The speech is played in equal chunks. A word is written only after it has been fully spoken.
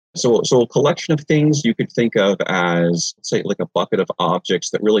So a collection of things you could think of as, say, like a bucket of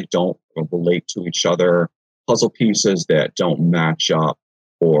objects that really don't relate to each other, puzzle pieces that don't match up,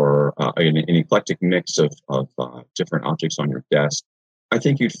 or an eclectic mix of different objects on your desk. I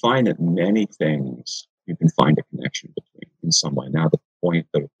think you'd find that many things you can find a connection between in some way. Now,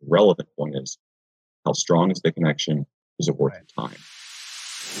 the relevant point is, how strong is the connection? Is it worth Right. the time?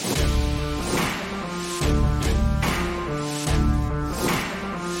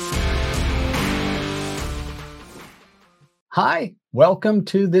 Hi, welcome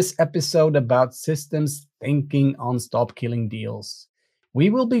to this episode about systems thinking on Stop Killing Deals. We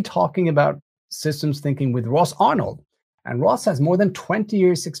will be talking about systems thinking with Ross Arnold. And Ross has more than 20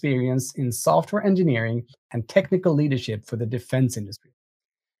 years' experience in software engineering and technical leadership for the defense industry.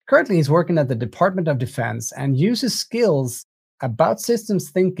 Currently, he's working at the Department of Defense and uses skills about systems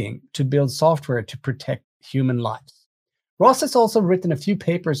thinking to build software to protect human lives. Ross has also written a few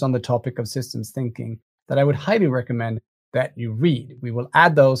papers on the topic of systems thinking that I would highly recommend that you read. We will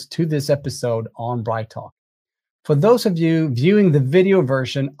add those to this episode on Bright Talk. For those of you viewing the video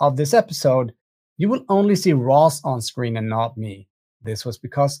version of this episode, you will only see Ross on screen and not me. This was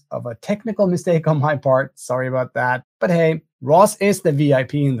because of a technical mistake on my part. Sorry about that. But hey, Ross is the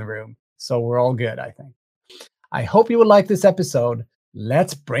VIP in the room, so we're all good, I think. I hope you will like this episode.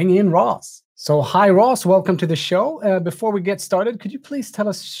 Let's bring in Ross. So, hi, Ross. Welcome to the show. Before we get started, could you please tell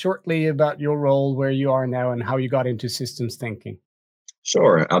us shortly about your role, where you are now, and how you got into systems thinking?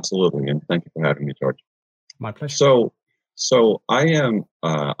 Sure, absolutely, and thank you for having me, George. My pleasure. So I'm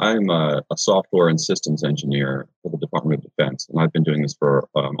a software and systems engineer for the Department of Defense, and I've been doing this for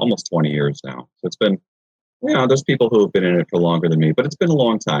almost 20 years now. So it's been, there's people who have been in it for longer than me, but it's been a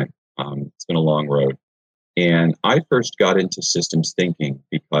long time. It's been a long road. And I first got into systems thinking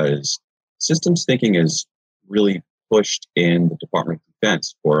because systems thinking is really pushed in the Department of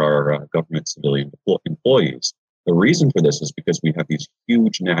Defense for our government civilian employees. The reason for this is because we have these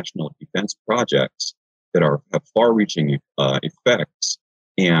huge national defense projects that have far-reaching effects.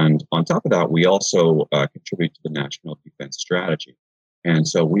 And on top of that, we also contribute to the national defense strategy. And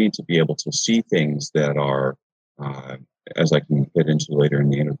so we need to be able to see things that are, as I can get into later in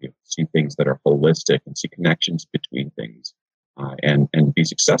the interview, see things that are holistic and see connections between things, and be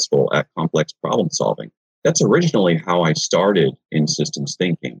successful at complex problem solving. That's originally how I started in systems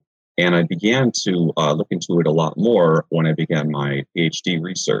thinking. And I began to look into it a lot more when I began my PhD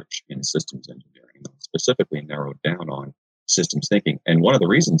research in systems engineering, specifically narrowed down on systems thinking. And one of the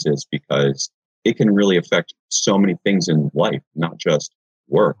reasons is because it can really affect so many things in life, not just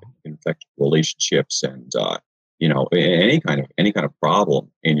work. It can affect relationships and any kind of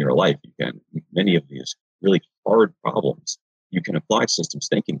problem in your life. Many of these really hard problems you can apply systems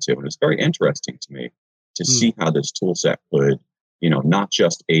thinking to. And it's very interesting to me to see how this tool set could, not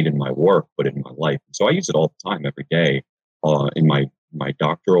just aid in my work, but in my life. So I use it all the time, every day, in my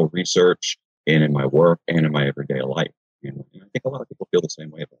doctoral research and in my work and in my everyday life. And I think a lot of people feel the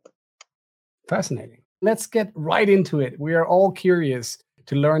same way about it. Fascinating. Let's get right into it. We are all curious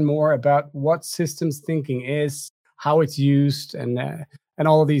to learn more about what systems thinking is, how it's used, and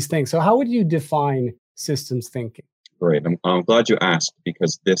all of these things. So how would you define systems thinking? Great. I'm glad you asked,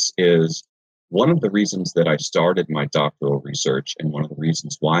 because this is one of the reasons that I started my doctoral research, and one of the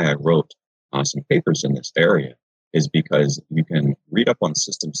reasons why I wrote some papers in this area, is because you can read up on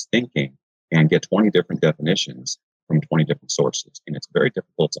systems thinking and get 20 different definitions from 20 different sources, and it's very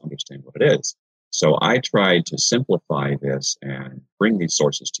difficult to understand what it is. So I tried to simplify this and bring these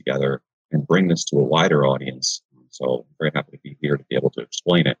sources together and bring this to a wider audience. So I'm very happy to be here to be able to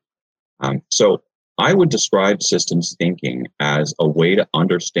explain it. So I would describe systems thinking as a way to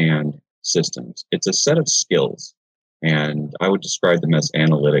understand systems. It's a set of skills, and I would describe them as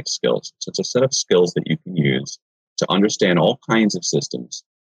analytic skills. So it's a set of skills that you can use to understand all kinds of systems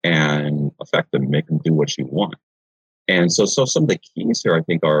and affect them, make them do what you want. And so some of the keys here, I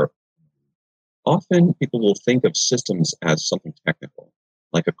think, are often people will think of systems as something technical,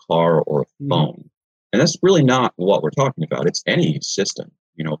 like a car or a phone. And that's really not what we're talking about. It's any system.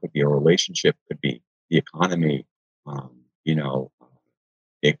 It could be a relationship, it could be the economy,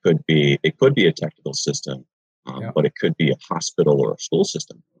 it could be a technical system, but it could be a hospital or a school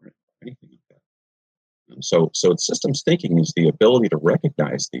system or anything like that. So systems thinking is the ability to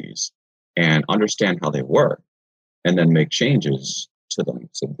recognize these and understand how they work, and then make changes to them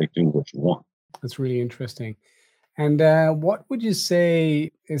so that they do what you want. That's really interesting. And what would you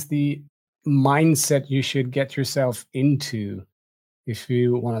say is the mindset you should get yourself into if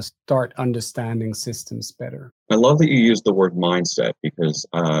you want to start understanding systems better? I love that you use the word mindset, because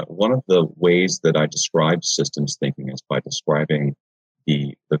one of the ways that I describe systems thinking is by describing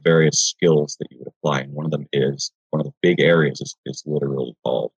the various skills that you would apply. And one of the big areas is literally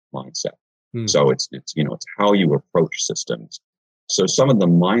called mindset. Hmm. So it's how you approach systems. So some of the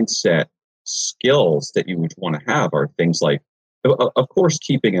mindset skills that you would want to have are things like, of course,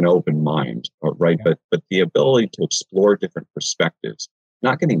 keeping an open mind, right? Yeah. But the ability to explore different perspectives,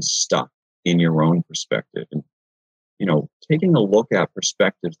 not getting stuck in your own perspective, and taking a look at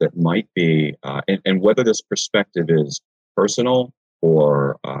perspectives that might be, and whether this perspective is personal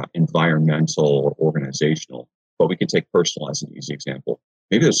or environmental or organizational. But we can take personal as an easy example.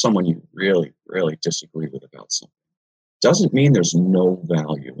 Maybe there's someone you really, really disagree with about something. Doesn't mean there's no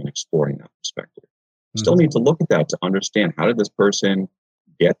value in exploring that perspective. Still Mhm. need to look at that to understand, how did this person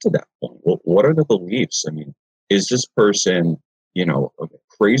get to that point? What are the beliefs? I mean, is this person,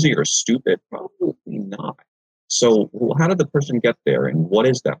 crazy or stupid? Probably not. So how did the person get there, and what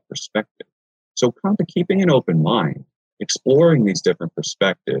is that perspective? So kind of keeping an open mind, exploring these different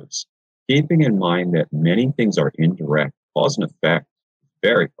perspectives, keeping in mind that many things are indirect, cause and effect,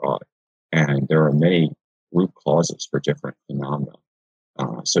 very broad, and there are many root causes for different phenomena.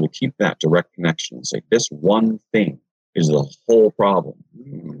 So to keep that direct connection and say this one thing is the whole problem,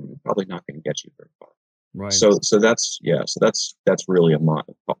 probably not going to get you very far. Right. So that's really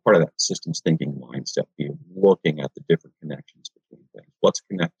part of that systems thinking mindset. Be looking at the different connections between things. What's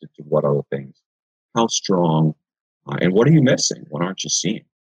connected to what other things? How strong? And what are you missing? What aren't you seeing?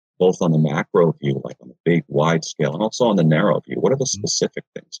 Both on the macro view, like on the big wide scale, and also on the narrow view. What are the Mhm. specific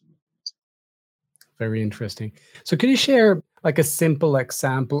things? Very interesting. So, can you share like a simple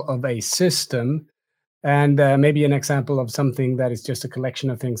example of a system and maybe an example of something that is just a collection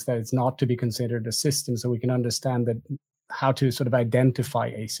of things that is not to be considered a system, so we can understand that how to sort of identify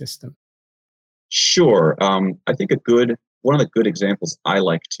a system? Sure. I think one of the good examples I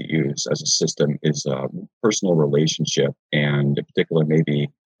like to use as a system is a personal relationship, and in particular, maybe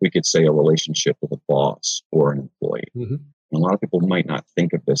we could say a relationship with a boss or an employee. Hmm. And a lot of people might not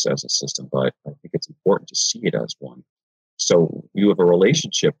think of this as a system, but I think it's important to see it as one. So you have a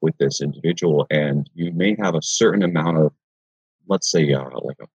relationship with this individual, and you may have a certain amount of, let's say,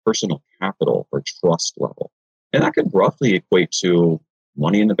 like a personal capital or trust level. And that could roughly equate to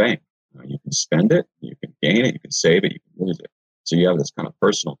money in the bank. You can spend it, you can gain it, you can save it, you can lose it. So you have this kind of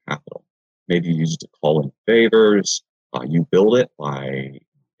personal capital. Maybe you use it to call in favors. You build it by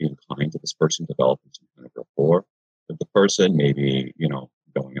being kind to this person, developing some kind of rapport with the person, maybe,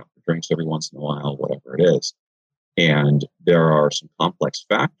 going out for drinks every once in a while, whatever it is. And there are some complex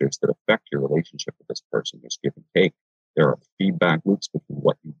factors that affect your relationship with this person. There's give and take. There are feedback loops between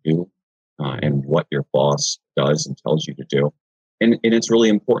what you do Hmm. and what your boss does and tells you to do. And it's really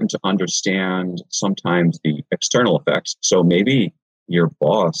important to understand sometimes the external effects. So maybe your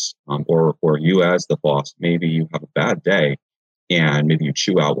boss, or you as the boss, maybe you have a bad day, and maybe you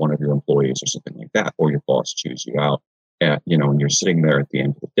chew out one of your employees or something like that, or your boss chews you out. And you're sitting there at the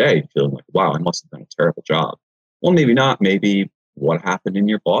end of the day feeling like, wow, I must have done a terrible job. Well, maybe not. Maybe what happened in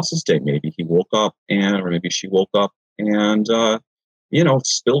your boss's day? Maybe he woke up or maybe she woke up and,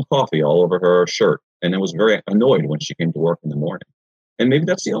 spilled coffee all over her shirt, and then was very annoyed when she came to work in the morning. And maybe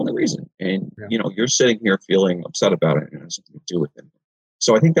that's the only reason. And, Yeah. you're sitting here feeling upset about it, and it has something to do with it.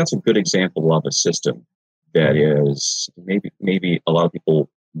 So I think that's a good example of a system that Mhm. is maybe a lot of people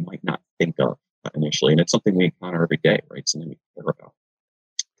might not think of initially. And it's something we encounter every day, right? Something we care about.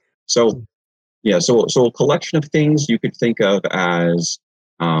 So yeah, so a collection of things you could think of as,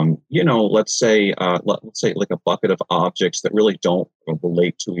 let's say like a bucket of objects that really don't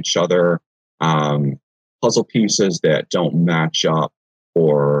relate to each other, um, puzzle pieces that don't match up,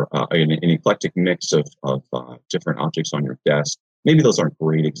 or an eclectic mix of different objects on your desk. Maybe those aren't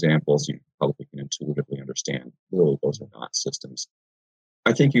great examples. You probably can intuitively understand. Really, those are not systems.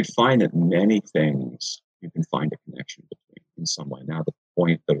 I think you'd find that many things you can find a connection between in some way. Now,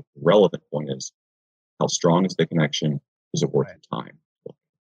 the relevant point is, how strong is the connection? Is it worth Right. the time?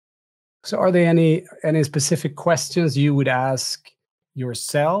 So, are there any specific questions you would ask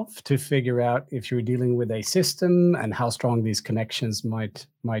yourself to figure out if you're dealing with a system and how strong these connections might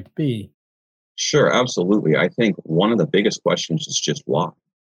be? Sure, absolutely. I think one of the biggest questions is just why.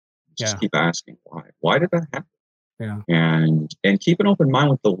 Just Yeah. keep asking why. Why did that happen? Yeah. And keep an open mind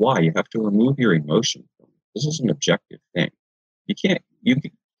with the why. You have to remove your emotion from it. This is an objective thing. You can't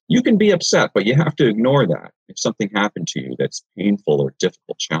you can be upset, but you have to ignore that if something happened to you that's painful or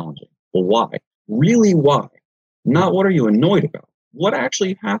difficult, challenging. Well, why? Really, why? Not Mhm. what are you annoyed about? What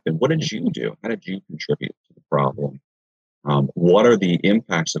actually happened? What did you do? How did you contribute to the problem? What are the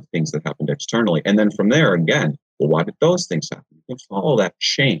impacts of things that happened externally? And then from there, again, well, why did those things happen? You can follow that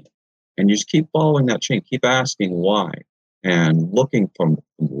chain, and you just keep following that chain. Keep asking why. and looking from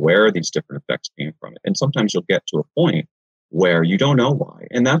where these different effects came from. And sometimes you'll get to a point where you don't know why.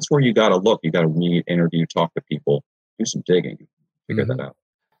 And that's where you got to look. You got to read, interview, talk to people, do some digging, figure that Mhm. out.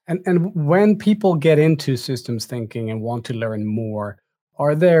 And when people get into systems thinking and want to learn more,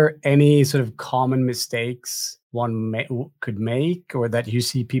 are there any sort of common mistakes could make, or that you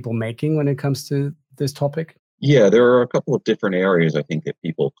see people making when it comes to this topic? Yeah, there are a couple of different areas I think that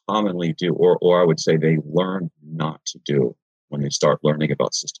people commonly do, or I would say they learn not to do when they start learning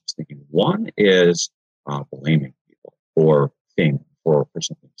about systems thinking. One is blaming people or things for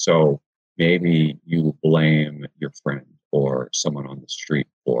something. So maybe you blame your friend or someone on the street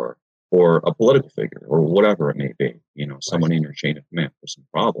or a political figure or whatever it may be, Right. someone in your chain of command for some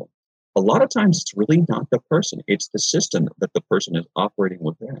problem. A lot of times it's really not the person, it's the system that the person is operating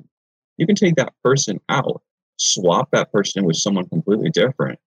within. You can take that person out, swap that person in with someone completely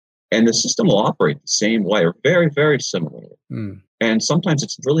different, and the system will operate the same way or very, very similarly. Mm. And sometimes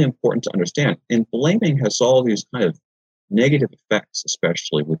it's really important to understand. And blaming has all these kind of negative effects,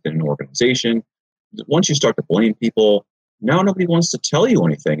 especially within an organization. Once you start to blame people, now nobody wants to tell you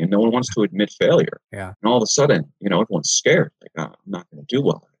anything and no one wants to admit failure. Yeah. And all of a sudden, everyone's scared. Like, I'm not going to do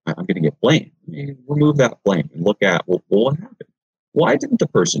well. I'm going to get blamed. Remove that blame and look at, well, what happened? Why didn't the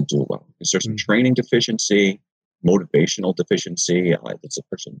person do well? Is there some Mm. training deficiency, motivational deficiency? Does the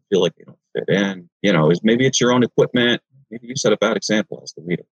person feel like they don't fit in? Maybe it's your own equipment. Maybe you set a bad example as the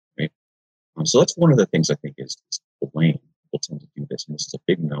leader, right? So that's one of the things I think is blame. People tend to do this, and this is a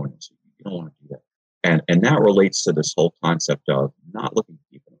big no-no. So you don't want to do that. And that relates to this whole concept of not looking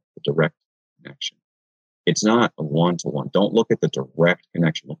at people, the direct connection. It's not a one-to-one. Don't look at the direct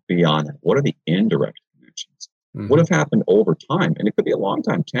connection. Look beyond that. What are the indirect connections? What Mhm. have happened over time? And it could be a long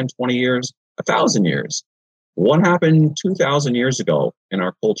time, 10, 20 years, 1,000 years. What happened 2,000 years ago in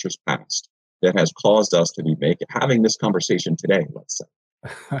our culture's past that has caused us to be having this conversation today, let's say,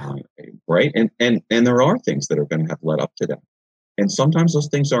 uh, right? And there are things that are going to have led up to that. And sometimes those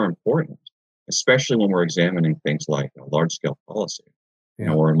things are important, especially when we're examining things like large scale policy,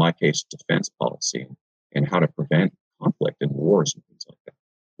 Yeah. or in my case, defense policy and how to prevent conflict and wars and things like that.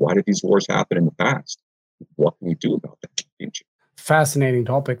 Why did these wars happen in the past? What can we do about that in the future? Fascinating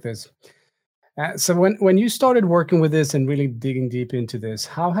topic, this. So when you started working with this and really digging deep into this,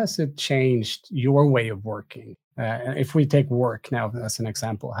 how has it changed your way of working? If we take work now as an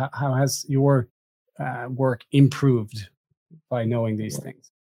example, how has your work improved by knowing these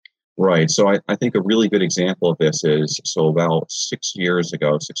things? Right. So I think a really good example of this is about 6 or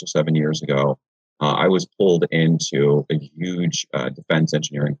 7 years ago, I was pulled into a huge defense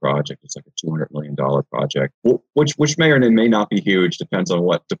engineering project. It's like a $200 million project, which may or may not be huge, depends on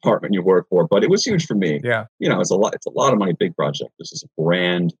what department you work for. But it was huge for me. Yeah. It's a lot. It's a lot of money. Big project. This is a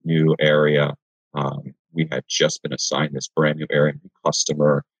brand new area. We had just been assigned this brand new area, new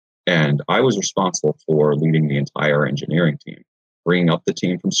customer, and I was responsible for leading the entire engineering team, bringing up the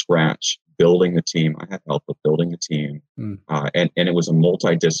team from scratch, building the team. I had help with building the team. Mm. And it was a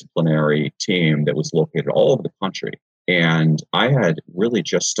multidisciplinary team that was located all over the country. And I had really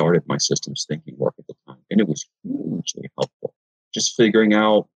just started my systems thinking work at the time. And it was hugely helpful. Just figuring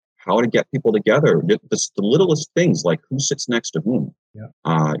out how to get people together, the littlest things like who sits next to whom. Yeah.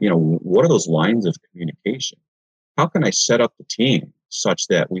 What are those lines of communication? How can I set up the team such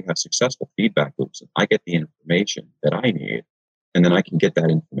that we have successful feedback loops and I get the information that I need, and then I can get that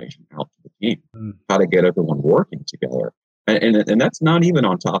information out to the team? Mm. How to get everyone working together. And that's not even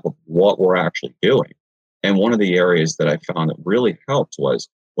on top of what we're actually doing. And one of the areas that I found that really helped was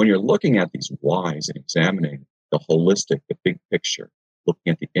when you're looking at these whys and examining the holistic, the big picture,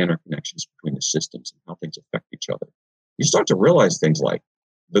 looking at the interconnections between the systems and how things affect each other, you start to realize things like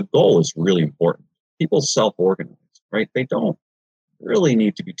the goal is really important. People self-organize, right? They don't really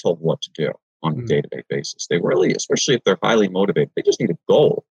need to be told what to do on a Mm. day-to-day basis. They really, especially if they're highly motivated, they just need a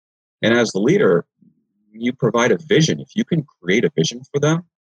goal. And Yeah. as the leader, you provide a vision. If you can create a vision for them,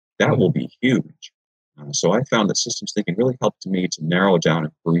 that will Mhm. be huge. So I found that systems thinking really helped me to narrow down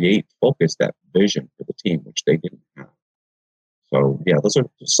and focus that vision for the team, which they didn't have. So yeah, those are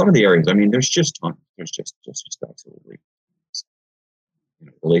some of the areas. I mean, there's just tons. There's just absolutely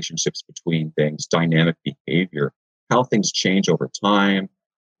relationships between things, dynamic behavior, how things change over time,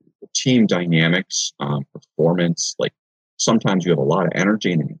 team dynamics, performance. Like sometimes you have a lot of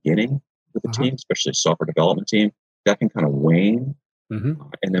energy in the beginning with a Uh-huh. team, especially a software development team, that can kind of wane.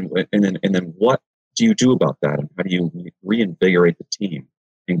 Mhm. And then what do you do about that? And how do you reinvigorate the team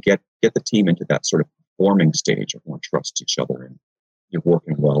and get the team into that sort of performing stage? Everyone trusts each other and you're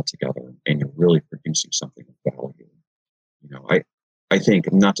working well together and you're really producing something of value. I I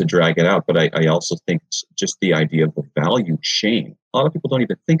think, not to drag it out, but I also think just the idea of the value chain. A lot of people don't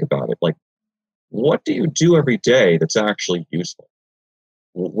even think about it. Like, what do you do every day that's actually useful?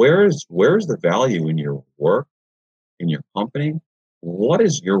 Where's the value in your work, in your company? What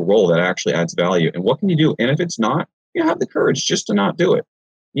is your role that actually adds value? And what can you do? And if it's not, you have the courage just to not do it.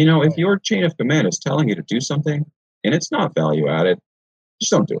 If your chain of command is telling you to do something and it's not value added,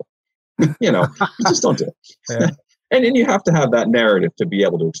 just don't do it. You just don't do it. Yeah. And then you have to have that narrative to be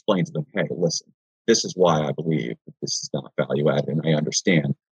able to explain to them, hey, listen, this is why I believe that this is not value added. And I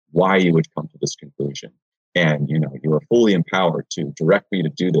understand why you would come to this conclusion. And, you are fully empowered to direct me to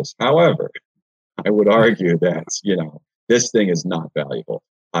do this. However, I would argue that, this thing is not valuable.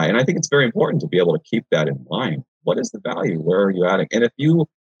 And I think it's very important to be able to keep that in mind. What is the value? Where are you adding? And if you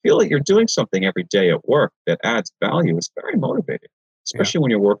feel that you're doing something every day at work that adds value, it's very motivating, especially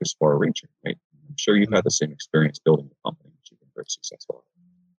when your work is far reaching, right? I'm sure you've had the same experience building a company, which you've been very successful.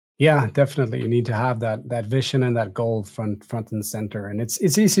 Yeah, definitely. You need to have that vision and that goal front and center. And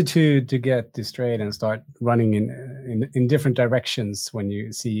it's easy to get distracted and start running in different directions when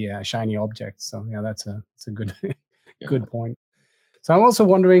you see shiny objects. So yeah, that's a good good point. So I'm also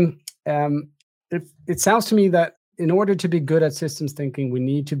wondering, if it sounds to me that in order to be good at systems thinking, we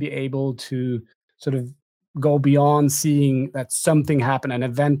need to be able to sort of go beyond seeing that something happened, an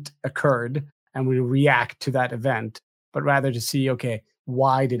event occurred, and we react to that event, but rather to see, okay,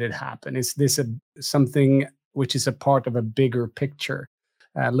 why did it happen? Is this something which is a part of a bigger picture?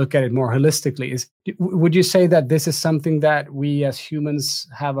 Look at it more holistically. Would you say that this is something that we as humans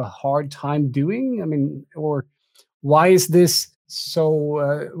have a hard time doing? I mean, or why is this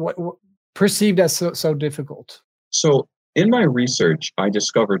so perceived as so difficult? So in my research, I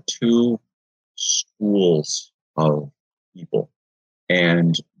discovered two schools of people.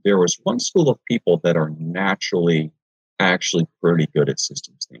 And there was one school of people that are naturally actually pretty good at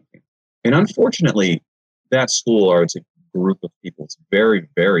systems thinking. And unfortunately, that school, or it's a group of people, it's a very,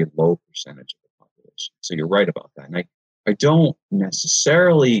 very low percentage of the population. So you're right about that. And I don't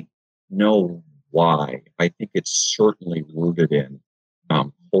necessarily know why. I think it's certainly rooted in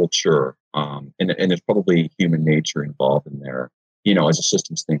culture, and there's probably human nature involved in there. As a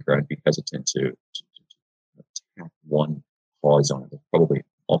systems thinker, I'd be hesitant to attack one cause on it. There's probably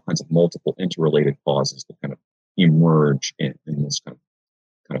all kinds of multiple interrelated causes that kind of emerge in this kind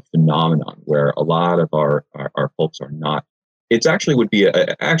of phenomenon where a lot of our folks are not. It actually would be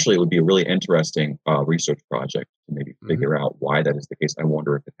a really interesting research project to maybe figure out why that is the case. I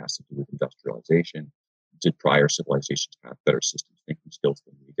wonder if it has to do with industrialization. Did prior civilizations have better systems thinking skills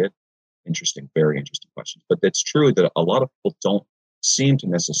than we did? Interesting, very interesting questions. But it's true that a lot of people don't seem to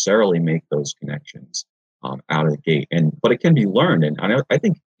necessarily make those connections out of the gate. But it can be learned, and I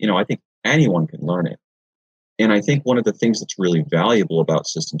think anyone can learn it. And I think one of the things that's really valuable about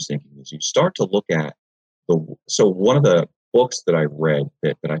systems thinking is you start to look at so one of the books that I read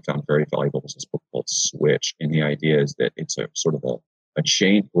that I found very valuable was this book called Switch. And the idea is that it's a sort of a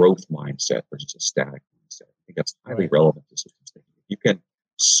chain growth mindset versus a static mindset. I think that's highly relevant to systems thinking. If you can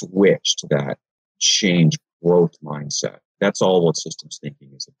switch to that change growth mindset, that's all what systems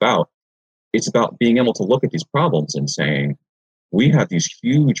thinking is about. It's about being able to look at these problems and saying, we have these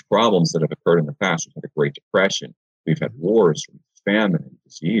huge problems that have occurred in the past. We've had the Great Depression. We've had wars, famine, and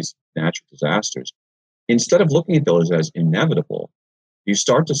disease, natural disasters. Instead of looking at those as inevitable, you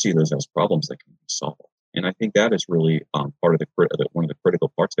start to see those as problems that can be solved. And I think that is really part of one of the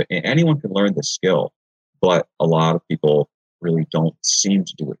critical parts of it. And anyone can learn this skill, but a lot of people really don't seem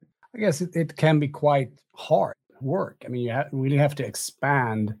to do it. I guess it can be quite hard work. I mean, you really have to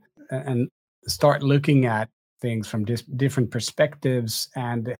expand and start looking at things from different perspectives.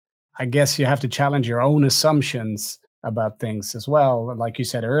 And I guess you have to challenge your own assumptions about things as well. Like you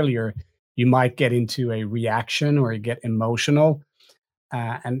said earlier, you might get into a reaction or you get emotional,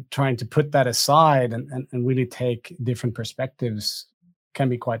 and trying to put that aside and really take different perspectives can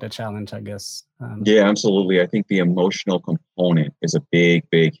be quite a challenge, I guess. Yeah, absolutely. I think the emotional component is a big,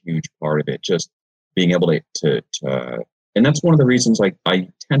 huge part of it. Just being able to and that's one of the reasons I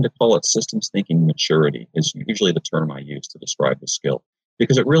tend to call it systems thinking maturity is usually the term I use to describe the skill,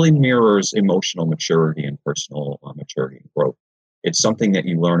 because it really mirrors emotional maturity and personal maturity and growth. It's something that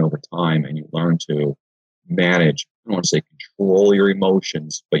you learn over time, and you learn to manage, I don't want to say control your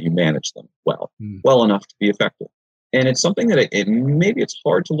emotions, but you manage them well enough to be effective. And it's something that maybe it's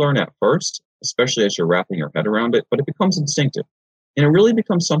hard to learn at first, especially as you're wrapping your head around it, but it becomes instinctive. And it really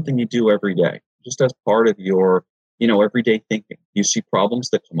becomes something you do every day, just as part of your everyday thinking. You see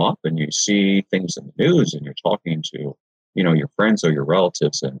problems that come up, and you see things in the news, and you're talking to, your friends or your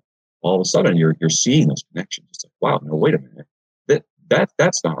relatives, and all of a sudden you're seeing those connections. It's like, wow, no, wait a minute.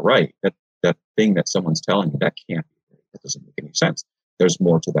 that's not right. That thing that someone's telling you, that can't be right. That doesn't make any sense. There's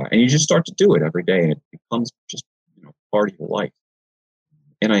more to that. And you just start to do it every day, and it becomes just, part of your life.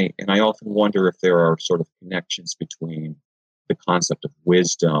 And I often wonder if there are sort of connections between the concept of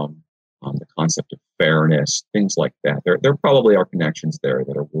wisdom, the concept of fairness, things like that. There probably are connections there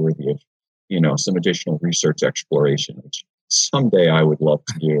that are worthy of, some additional research exploration, which someday I would love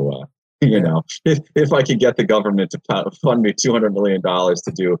to do. If I could get the government to fund me $200 million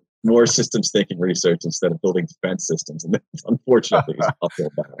to do more systems thinking research instead of building defense systems, and unfortunately, it's uphill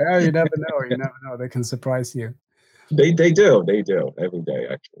battle. Yeah, you never know. You never know. They can surprise you. They do every day,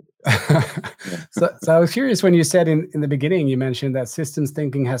 actually. So I was curious when you said in the beginning, you mentioned that systems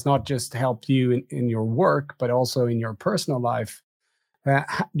thinking has not just helped you in your work, but also in your personal life.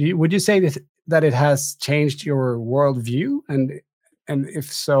 Would you say that it has changed your worldview, and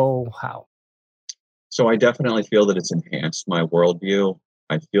if so, how? So I definitely feel that it's enhanced my worldview.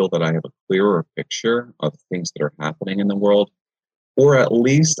 I feel that I have a clearer picture of things that are happening in the world, or at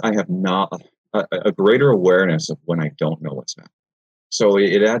least I have not a greater awareness of when I don't know what's happening. So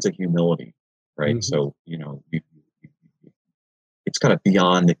it adds a humility, right? Mhm. So, it's kind of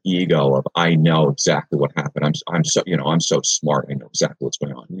beyond the ego of I know exactly what happened. I'm so smart. I know exactly what's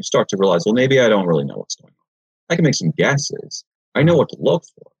going on. And you start to realize, well, maybe I don't really know what's going on. I can make some guesses. I know what to look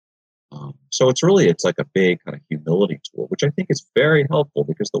for. So it's like a big kind of humility tool, which I think is very helpful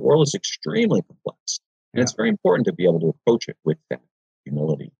because the world is extremely complex, and Yeah. it's very important to be able to approach it with that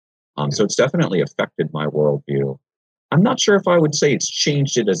humility. So it's definitely affected my worldview. I'm not sure if I would say it's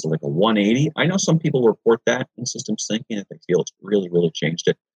changed it as like a 180. I know some people report that in systems thinking that they feel it's really, really changed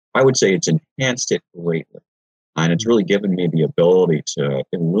it. I would say it's enhanced it greatly. And it's really given me the ability to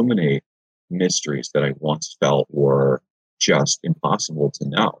illuminate mysteries that I once felt were just impossible to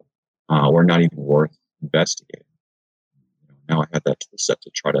know, or not even worth investigating. Now I have that tool set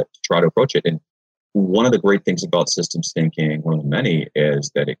to try to approach it. And one of the great things about systems thinking, one of the many,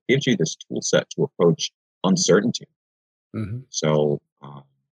 is that it gives you this tool set to approach uncertainty. Mhm. So,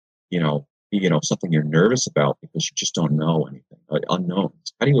 something you're nervous about because you just don't know anything,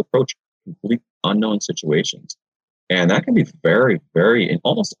 unknowns. How do you approach complete unknown situations? And that can be very, very, and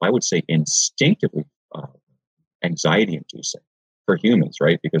almost, I would say, instinctively uh, anxiety inducing for humans,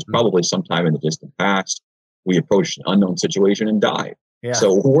 right? Because Mhm. probably sometime in the distant past, we approached an unknown situation and died. Yeah.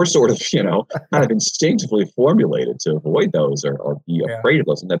 So we're sort of, kind of instinctively formulated to avoid those or be Yeah. afraid of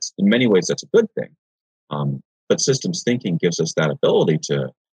those. And that's, in many ways, that's a good thing. But systems thinking gives us that ability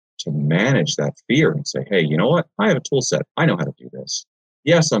to manage that fear and say, hey, you know what? I have a tool set. I know how to do this.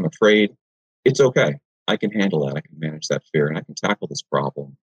 Yes, I'm afraid. It's okay. I can handle that. I can manage that fear and I can tackle this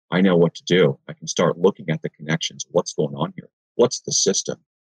problem. I know what to do. I can start looking at the connections. What's going on here? What's the system?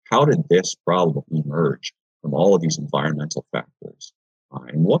 How did this problem emerge from all of these environmental factors?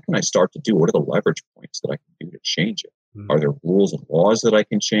 And what can I start to do? What are the leverage points that I can do to change it? Mhm. Are there rules and laws that I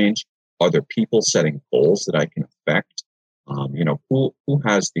can change? Are there people setting goals that I can affect? Who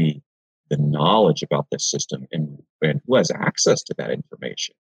has the knowledge about this system and who has access to that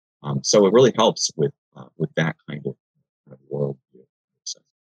information? So it really helps with that kind of worldview. So,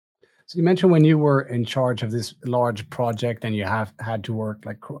 So you mentioned when you were in charge of this large project and you have had to work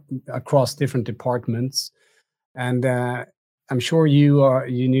like across different departments, and I'm sure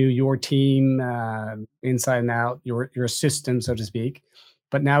you knew your team inside and out, your system, so to speak.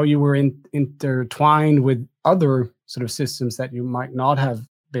 But now you were intertwined with other sort of systems that you might not have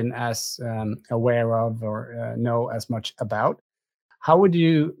been as aware of or know as much about. How would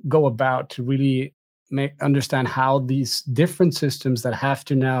you go about to really understand how these different systems that have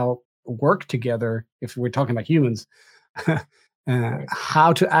to now work together, if we're talking about humans, right.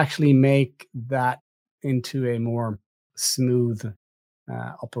 how to actually make that into a more smooth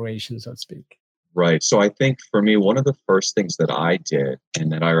operation, so to speak? Right. So I think for me, one of the first things that I did,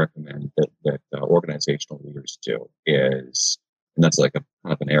 and that I recommend that organizational leaders do, is, and that's like a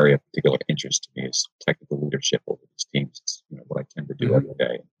kind of an area of particular interest to me, is technical leadership over these teams. It's, what I tend to do Hmm. every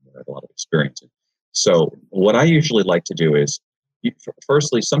day. I have a lot of experience in. So what I usually like to do is,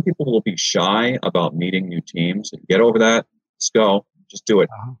 firstly, some people will be shy about meeting new teams. Get over that. Let's go. Just do it.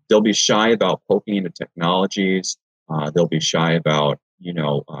 Uh-huh. They'll be shy about poking into technologies. They'll be shy about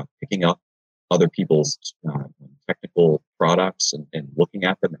picking up other people's technical products and looking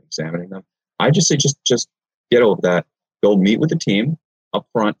at them and examining them. I just say just get over that. Go meet with the team up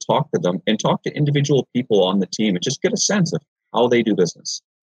front, talk to them, and talk to individual people on the team, and just get a sense of how they do business.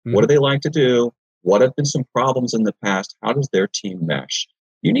 What do Hmm. they like to do? What have been some problems in the past? How does their team mesh?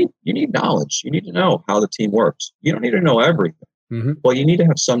 You need knowledge. You need to know how the team works. You don't need to know everything, Hmm. but you need to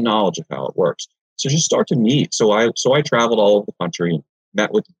have some knowledge of how it works. So just start to meet. So I traveled all over the country and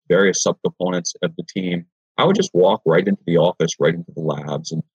met with various subcomponents of the team. I would just walk right into the office, right into the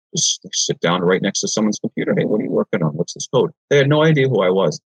labs, and just sit down right next to someone's computer. Hey, what are you working on? What's this code? They had no idea who I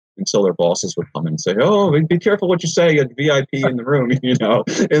was until their bosses would come in and say, "Oh, be careful what you say. You VIP in the room,"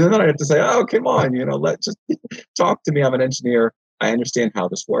 And then I had to say, "Oh, come on, let's just talk to me. I'm an engineer. I understand how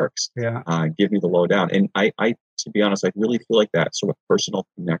this works. Yeah. Give me the lowdown." And I, to be honest, I really feel like that sort of personal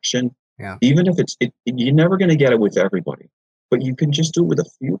connection. Yeah. Even if you're never going to get it with everybody, but you can just do it with a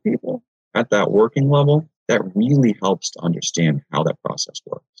few people at that working level. That really helps to understand how that process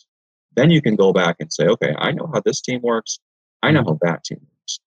works. Then you can go back and say, okay, I know how this team works. I know how that team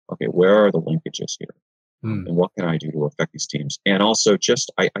works. Okay, where are the linkages here? And what can I do to affect these teams? And also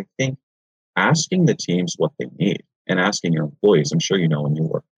just, I think, asking the teams what they need and asking your employees, I'm sure you know in your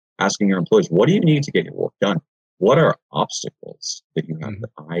work, asking your employees, what do you need to get your work done? What are obstacles that you have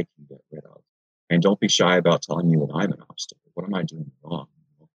that I can get rid of? And don't be shy about telling me when I'm an obstacle. What am I doing wrong?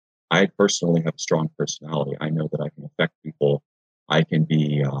 I personally have a strong personality. I know that I can affect people. I can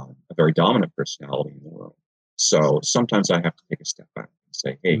be a very dominant personality in the room. So sometimes I have to take a step back and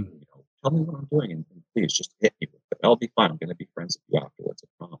say, hey, tell me what I'm doing and please just hit me with it. I'll be fine. I'm going to be friends with you afterwards,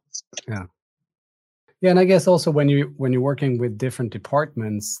 I promise. Yeah. Yeah, and I guess also when you're working with different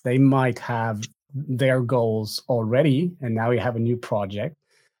departments, they might have their goals already, and now you have a new project,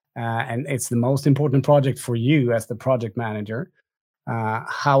 and it's the most important project for you as the project manager.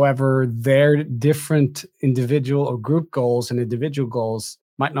 However, their different individual or group goals and individual goals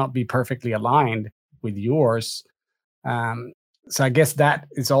might not be perfectly aligned with yours. So I guess that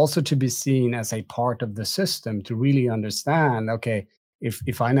is also to be seen as a part of the system to really understand, okay,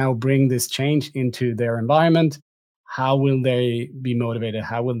 if I now bring this change into their environment, how will they be motivated?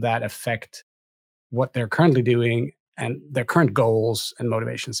 How will that affect what they're currently doing and their current goals and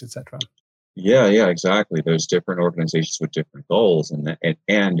motivations, etc.? Yeah, exactly. There's different organizations with different goals, and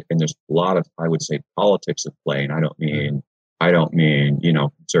there's a lot of, I would say, politics at play. And I don't mean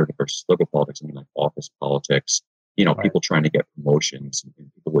conservative versus liberal politics. I mean like office politics. Right. People trying to get promotions and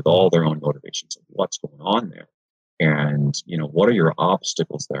people with all their own motivations of what's going on there, and what are your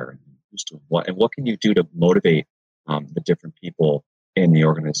obstacles there, and who's doing what, and what can you do to motivate the different people in the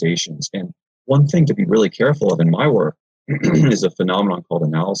organizations. And one thing to be really careful of in my work is a phenomenon called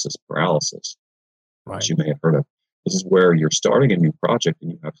analysis paralysis, which you may have heard of. This is where you're starting a new project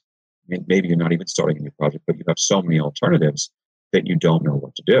and you have, maybe you're not even starting a new project, but you have so many alternatives that you don't know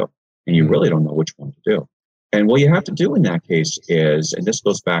what to do. And you really don't know which one to do. And what you have to do in that case is, and this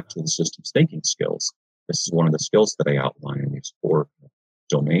goes back to the systems thinking skills. This is one of the skills that I outline in these 4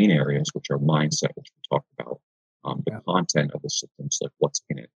 domain areas, which are mindset, which we talked about, the content of the systems, like what's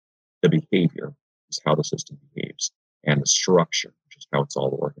in it, the behavior is how the system behaves, and the structure, which is how it's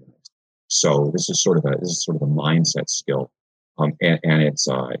all organized. So this is sort of a mindset skill, and it's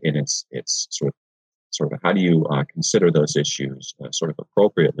sort of how do you consider those issues sort of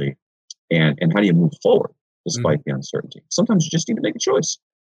appropriately, and how do you move forward despite the uncertainty? Sometimes you just need to make a choice.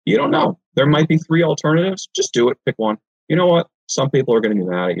 You don't know. There might be 3 alternatives. Just do it. Pick one. You know what? Some people are going to be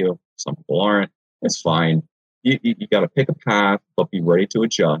mad at you. Some people aren't. It's fine. You got to pick a path, but be ready to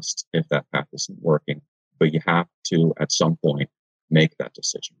adjust if that path isn't working. But you have to, at some point, make that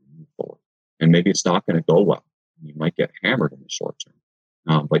decision and move forward. And maybe it's not going to go well. You might get hammered in the short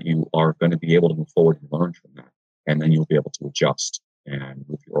term, but you are going to be able to move forward and learn from that. And then you'll be able to adjust and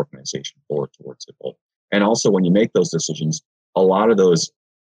move your organization forward towards the goal. And also, when you make those decisions, a lot of those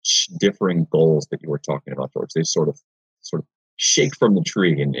differing goals that you were talking about, George, they sort of shake from the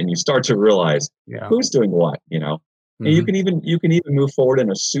tree, and you start to realize who's doing what, And you can even move forward in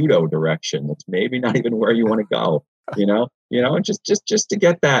a pseudo direction that's maybe not even where you want to go, just to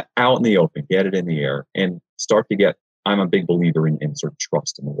get that out in the open, get it in the air, and start to get. I'm a big believer in sort of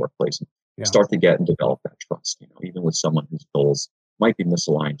trust in the workplace, and start to get and develop that trust. Even with someone whose goals might be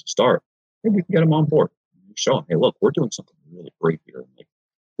misaligned to start, maybe you can get them on board. Show them, hey, look, we're doing something really great here. Like,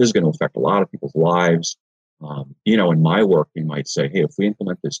 this is going to affect a lot of people's lives. In my work, you might say, hey, if we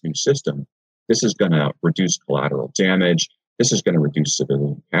implement this new system, this is going to reduce collateral damage. This is going to reduce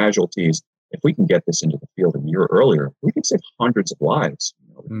civilian casualties. If we can get this into the field a year earlier, we can save hundreds of lives.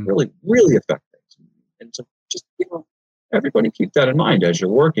 Really, really affect things. And so just, everybody keep that in mind as you're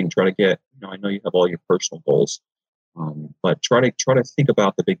working. Try to get, I know you have all your personal goals, but try to think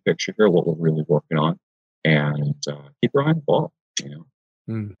about the big picture here, what we're really working on, and keep your eye on the ball,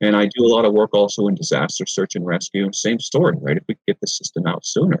 And I do a lot of work also in disaster search and rescue. Same story, right? If we could get the system out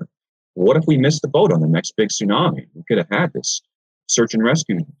sooner, what if we missed the boat on the next big tsunami? We could have had this search and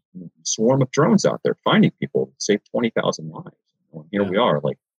rescue swarm of drones out there finding people, save 20,000 lives. And here we are,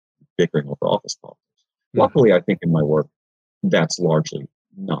 like bickering over office politics. Mhm. Luckily, I think in my work, that's largely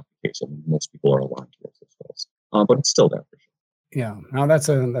not the case. I mean, most people are aligned towards those goals, but it's still there for sure. Yeah, now that's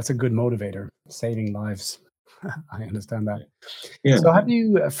a good motivator, saving lives. I understand that. Yeah. So, have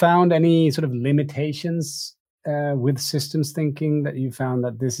you found any sort of limitations with systems thinking that you found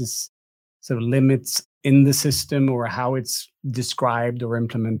that this is sort of limits in the system or how it's described or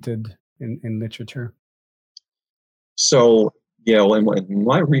implemented in literature? So, yeah, when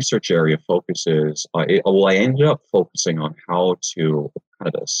my research area focuses, I ended up focusing on how to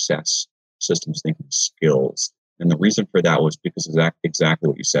kind of assess systems thinking skills. And the reason for that was because exactly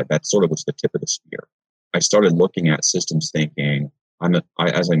what you said. That sort of was the tip of the spear. I started looking at systems thinking.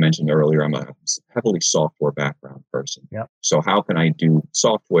 As I mentioned earlier, I'm a heavily software background person. Yeah. So how can I do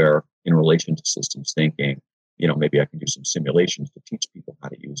software in relation to systems thinking? Maybe I can do some simulations to teach people how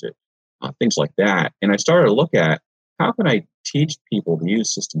to use it, things like that. And I started to look at how can I teach people to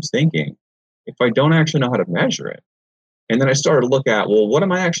use systems thinking if I don't actually know how to measure it? And then I started to look at, well, what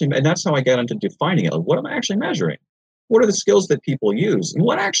am I actually, and that's how I got into defining it. Like, what am I actually measuring? What are the skills that people use? And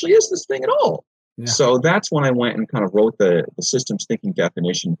what actually is this thing at all? Yeah. So that's when I went and kind of wrote the systems thinking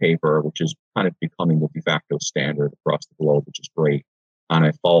definition paper, which is kind of becoming the de facto standard across the globe, which is great. And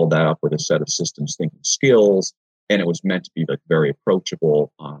I followed that up with a set of systems thinking skills. And it was meant to be like very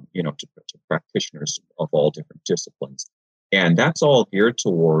approachable, to practitioners of all different disciplines. And that's all geared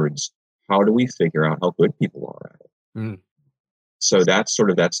towards how do we figure out how good people are at it. Mm. So that's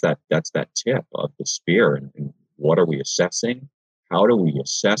that tip of the spear. And what are we assessing? How do we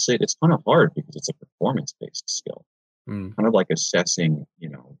assess it? It's kind of hard because it's a performance-based skill, kind of like assessing,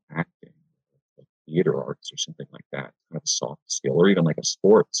 acting, like theater arts or something like that, kind of a soft skill, or even like a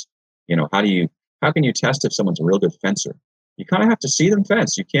sports. How can you test if someone's a real good fencer? You kind of have to see them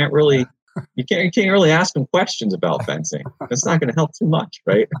fence. You can't really ask them questions about fencing. That's not going to help too much,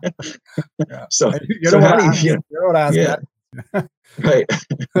 right? Yeah. So you don't want to ask yeah, that. right.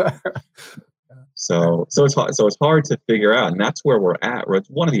 So it's hard to figure out, and that's where we're at. It's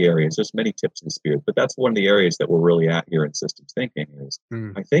one of the areas. There's many tips in the spear, but that's one of the areas that we're really at here in systems thinking.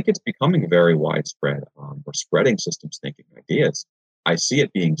 I think it's becoming very widespread. We're spreading systems thinking ideas. I see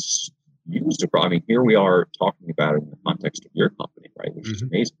it being used across. I mean, here we are talking about it in the context of your company, right? Which is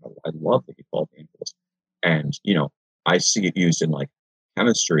amazing. I love that you called me into this, and I see it used in like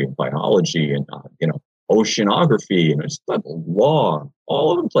chemistry and biology and oceanography and it's law,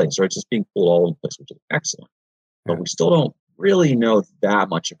 all over the place, right? It's just being pulled all over the place, which is excellent. But we still don't really know that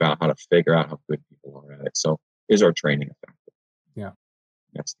much about how to figure out how good people are at it. So is our training effective? Yeah.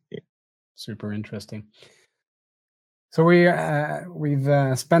 That's the key. Super interesting. So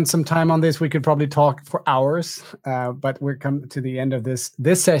we've spent some time on this. We could probably talk for hours, but we're come to the end of this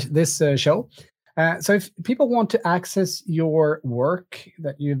show. So if people want to access your work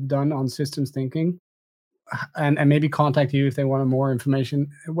that you've done on systems thinking, and maybe contact you if they want more information,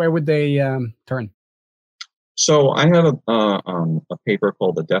 where would they turn? So I have a paper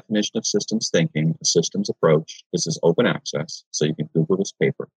called The Definition of Systems Thinking, a Systems Approach. This is open access, so you can Google this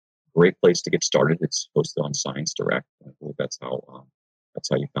paper. Great place to get started. It's posted on Science Direct. I believe that's how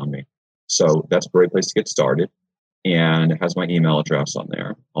you found me. So that's a great place to get started, and it has my email address on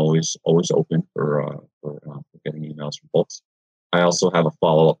there. Always open for getting emails from folks. I also have a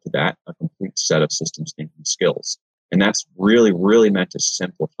follow-up to that, a complete set of systems thinking skills. And that's really, really meant to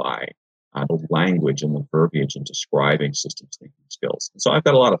simplify the language and the verbiage in describing systems thinking skills. And so I've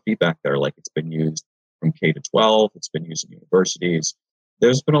got a lot of feedback there, like it's been used from K to 12, it's been used in universities.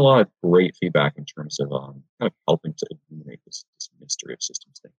 There's been a lot of great feedback in terms of kind of helping to illuminate this mystery of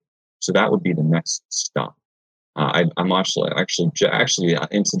systems thinking. So that would be the next stop. I'm actually,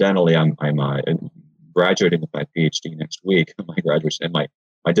 incidentally, I'm graduating with my PhD next week. My graduation and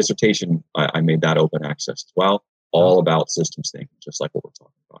my dissertation, I made that open access as well, all about systems thinking, just like what we're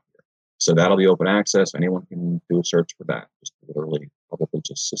talking about here. So that'll be open access. Anyone can do a search for that. Just literally, probably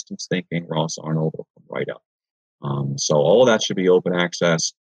just systems thinking, Ross Arnold, will come right up. So all of that should be open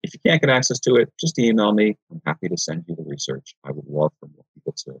access. If you can't get access to it, just email me. I'm happy to send you the research. I would love for more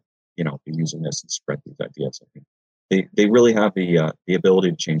people to, be using this and spread these ideas. I think they really have the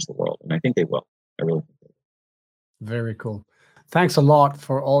ability to change the world, and I think they will. I really think they will. Very cool. Thanks a lot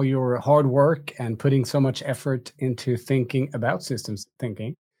for all your hard work and putting so much effort into thinking about systems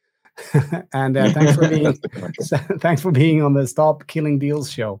thinking. And thanks for being on the Stop Killing Deals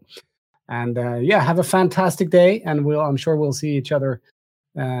show. And have a fantastic day. And I'm sure we'll see each other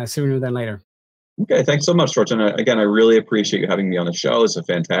sooner than later. Okay, thanks so much, George. And again, I really appreciate you having me on the show. It's a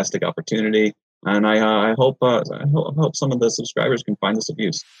fantastic opportunity, and I hope some of the subscribers can find this of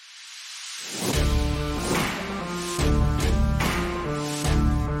use.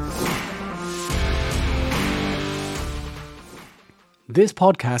 This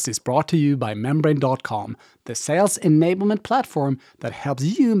podcast is brought to you by Membrane.com, the sales enablement platform that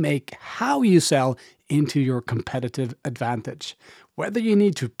helps you make how you sell into your competitive advantage. Whether you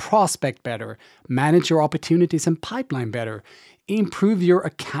need to prospect better, manage your opportunities and pipeline better, improve your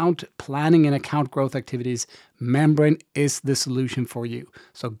account planning and account growth activities, Membrane is the solution for you.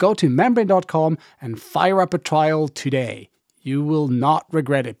 So go to Membrane.com and fire up a trial today. You will not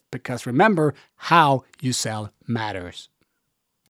regret it because remember, how you sell matters.